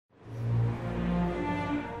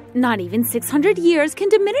Not even 600 years can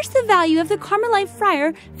diminish the value of the Carmelite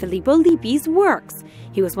friar Filippo Lippi's works.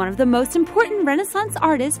 He was one of the most important Renaissance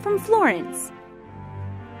artists from Florence.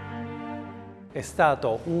 He was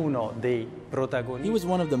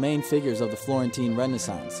one of the main figures of the Florentine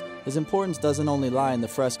Renaissance. His importance doesn't only lie in the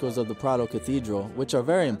frescoes of the Prato Cathedral, which are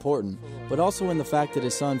very important, but also in the fact that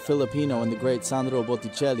his son Filippino and the great Sandro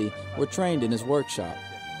Botticelli were trained in his workshop.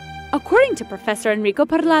 According to Professor Enrico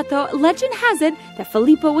Parlato, legend has it that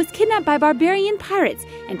Filippo was kidnapped by barbarian pirates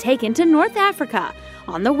and taken to North Africa.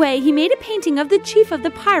 On the way, he made a painting of the chief of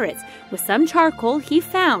the pirates with some charcoal he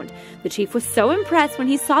found. The chief was so impressed when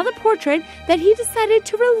he saw the portrait that he decided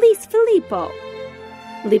to release Filippo.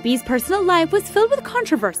 Lippi's personal life was filled with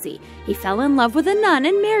controversy. He fell in love with a nun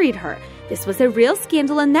and married her. This was a real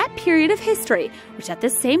scandal in that period of history, which at the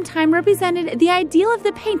same time represented the ideal of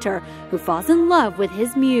the painter who falls in love with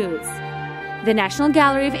his muse. The National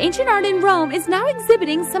Gallery of Ancient Art in Rome is now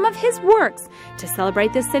exhibiting some of his works to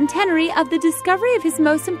celebrate the centenary of the discovery of his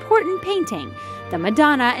most important painting, the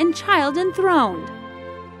Madonna and Child Enthroned.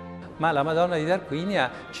 The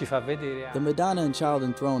Madonna and Child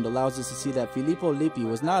Enthroned allows us to see that Filippo Lippi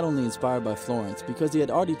was not only inspired by Florence, because he had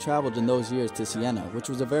already traveled in those years to Siena, which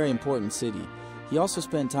was a very important city. He also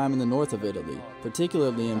spent time in the north of Italy,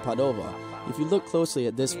 particularly in Padova. If you look closely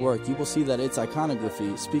at this work, you will see that its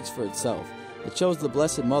iconography speaks for itself. It shows the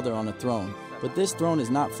Blessed Mother on a throne, but this throne is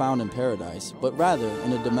not found in paradise, but rather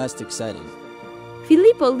in a domestic setting.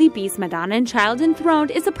 Filippo Lippi's Madonna and Child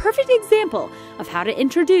Enthroned is a perfect example of how to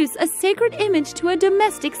introduce a sacred image to a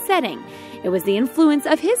domestic setting. It was the influence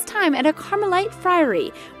of his time at a Carmelite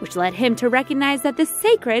friary, which led him to recognize that the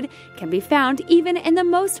sacred can be found even in the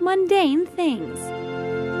most mundane things.